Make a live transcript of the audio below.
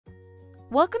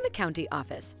Welcome to County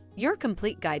Office, your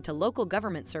complete guide to local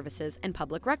government services and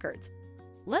public records.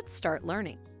 Let's start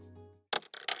learning.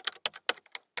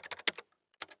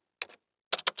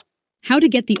 How to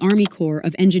get the Army Corps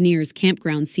of Engineers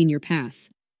Campgrounds Senior Pass.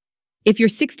 If you're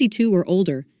 62 or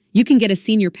older, you can get a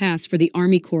senior pass for the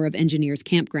Army Corps of Engineers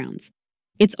Campgrounds.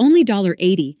 It's only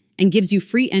 $80 and gives you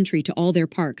free entry to all their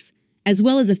parks, as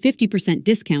well as a 50%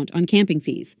 discount on camping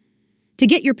fees. To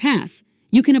get your pass,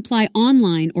 you can apply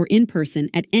online or in person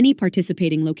at any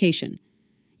participating location.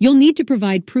 You'll need to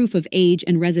provide proof of age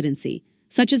and residency,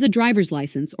 such as a driver's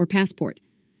license or passport.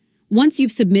 Once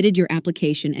you've submitted your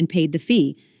application and paid the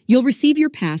fee, you'll receive your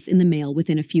pass in the mail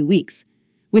within a few weeks.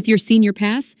 With your senior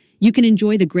pass, you can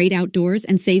enjoy the great outdoors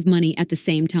and save money at the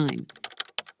same time.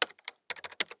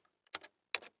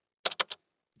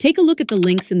 Take a look at the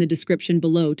links in the description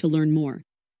below to learn more.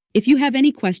 If you have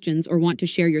any questions or want to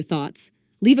share your thoughts,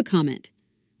 leave a comment.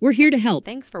 We're here to help.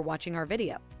 Thanks for watching our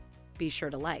video. Be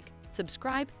sure to like,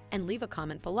 subscribe, and leave a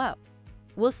comment below.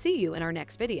 We'll see you in our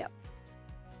next video.